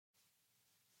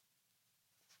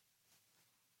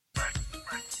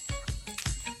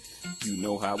You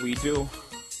know how we do.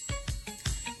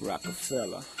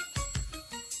 Rockefeller.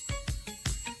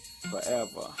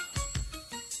 Forever.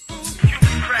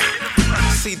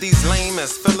 See these lame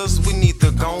ass fellas, we need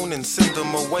to go on and send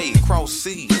them away. Cross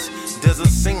seas, desert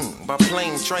scene, by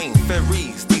plane, train,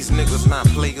 ferries. These niggas not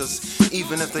players.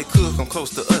 Even if they could come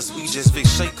close to us, we just big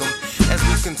shake them. As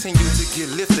we continue to get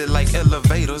lifted like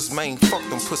elevators. Man, fuck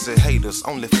them pussy haters,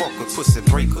 only fuck with pussy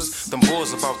breakers. Them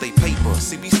boys about they paper,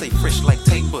 see we stay fresh like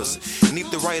tapers. Need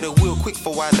to write a will quick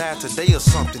before I die today or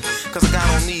something. Cause I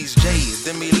got on these J's,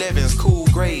 them 11s, cool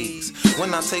grades.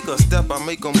 When I take a step, I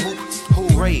make them hoop,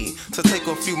 hooray. To take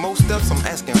a few more steps, I'm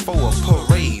asking for a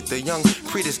parade. The young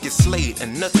pretties get slayed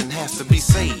and nothing has to be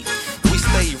saved. We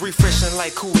stay refreshing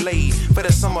like Kool-Aid. For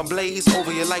the summer blaze,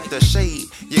 over you like the shade.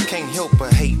 You can't help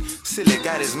but hate. Silly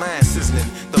got his mind sizzling.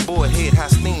 The boy head high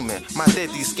steaming. My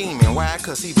daddy scheming. Why?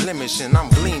 Cause he blemishing, I'm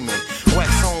gleaming.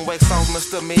 Wax on, wax off,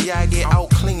 Mr. Miyagi, out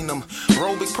clean them.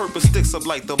 Roll big purple sticks up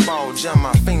like the ball, jam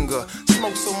my finger.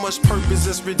 Smoke so much purpose,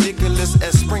 it's ridiculous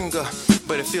as Springer.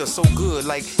 But it feels so good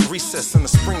like recess in the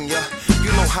spring, yeah.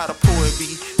 You know how the poet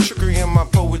be. Trickery in my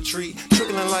poetry.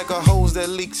 Trickling like a hose that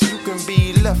leaks. You can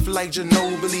be left like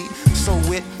Ginobili. So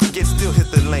wet, get still hit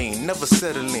the lane. Never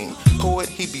settling. Poet,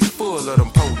 he be full of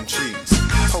them potent trees.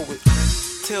 Poet,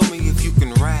 tell me if you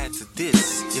can ride to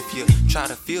this. If you try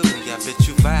to feel me, I bet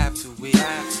you vibe to it.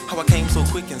 How I came so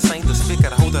quick and sang the spit.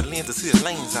 Gotta hold that lens to see the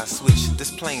lanes I switch.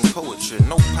 This plain poetry,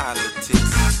 no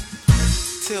politics.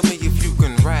 Tell me if you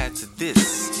can ride to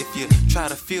this. If you try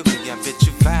to feel me, I bet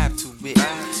you vibe to it.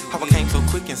 How I came so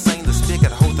quick and sang the spit.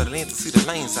 Gotta hold that lens to see the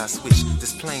lanes I switch.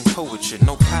 This plain poetry,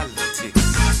 no politics.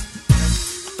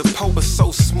 The poet's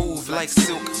so smooth like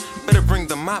silk. Better bring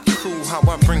the mop crew. How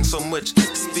I bring so much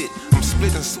spit. I'm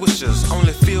splitting swishers,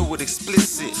 only filled with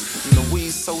explicit. And the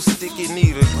weed so sticky,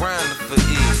 need a grinder for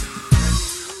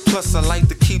it. Plus I like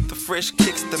to keep the fresh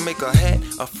kicks to make a hat,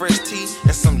 a fresh tee,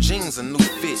 and some jeans a new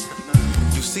fit.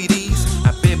 You see these?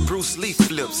 I bet Bruce Lee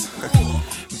flips.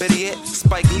 Better yet,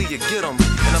 Spike Lee, you get them.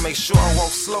 And I make sure I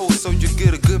walk slow so you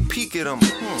get a good peek at them.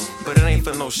 But it ain't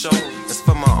for no show, it's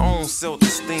for my own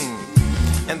self-esteem.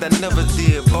 And I never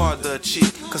did bother a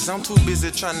chick, cause I'm too busy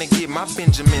trying to get my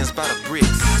Benjamins by the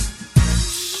bricks.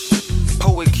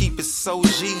 Poet keep it so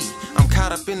G. I'm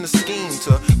caught up in the scheme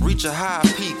to reach a high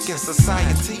peak in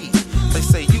society. They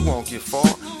say you won't get far,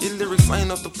 your lyrics ain't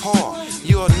up to par.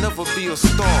 You'll never be a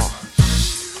star.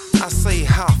 I say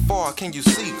how far can you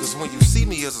see? Cause when you see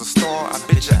me as a star, I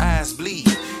bet your eyes bleed.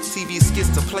 TV skits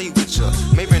to play with ya,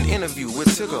 maybe an interview with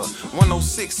Tigger.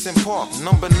 106 in Park,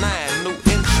 number 9, new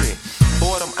entry.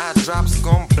 Boy, them eye drops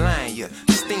gon' blind ya,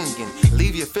 stinging,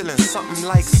 leave you feeling something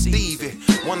like Stevie.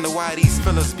 Wonder why these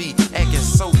fellas be acting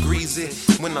so greasy.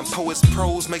 When them poets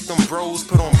pros make them bros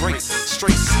put on brakes,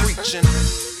 straight screeching.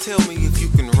 Tell me if you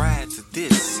can ride to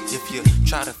this. If you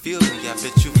try to feel me, I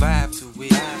bet you vibe to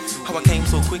it. How I came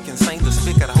so quick and sang the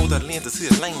spit. Gotta hold that lens to see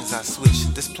the lanes I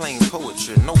switch. This plain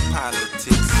poetry, no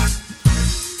politics.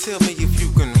 Tell me if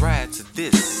you can ride to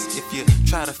this. If you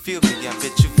try to feel me, I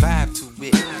bet you vibe to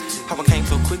it. How I came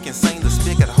so quick and sang the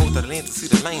spit. Gotta hold that lens to see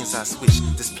the lanes I switch.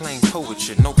 This plain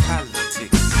poetry, no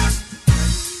politics.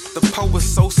 The poet's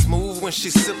so smooth when she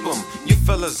sip 'em. You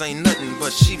fellas ain't nothing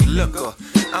but cheap liquor.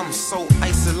 I'm so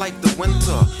icy like the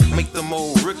winter. Make them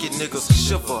old rookie niggas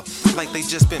shiver like they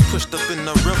just been pushed up in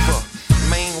the river.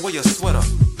 Man, wear your sweater.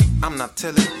 I'm not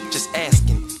telling, just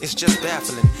asking. It's just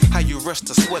baffling how you rush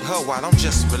to sweat her while I'm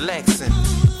just relaxing.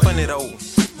 Funny though,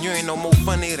 you ain't no more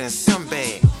funny than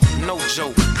Sinbad. No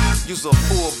joke, you's a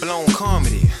full-blown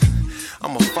comedy.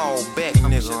 I'm a fall back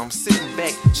nigga. I'm sitting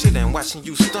back, chillin', watching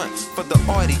you stunt for the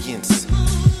audience.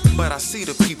 But I see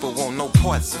the people want no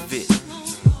parts of it.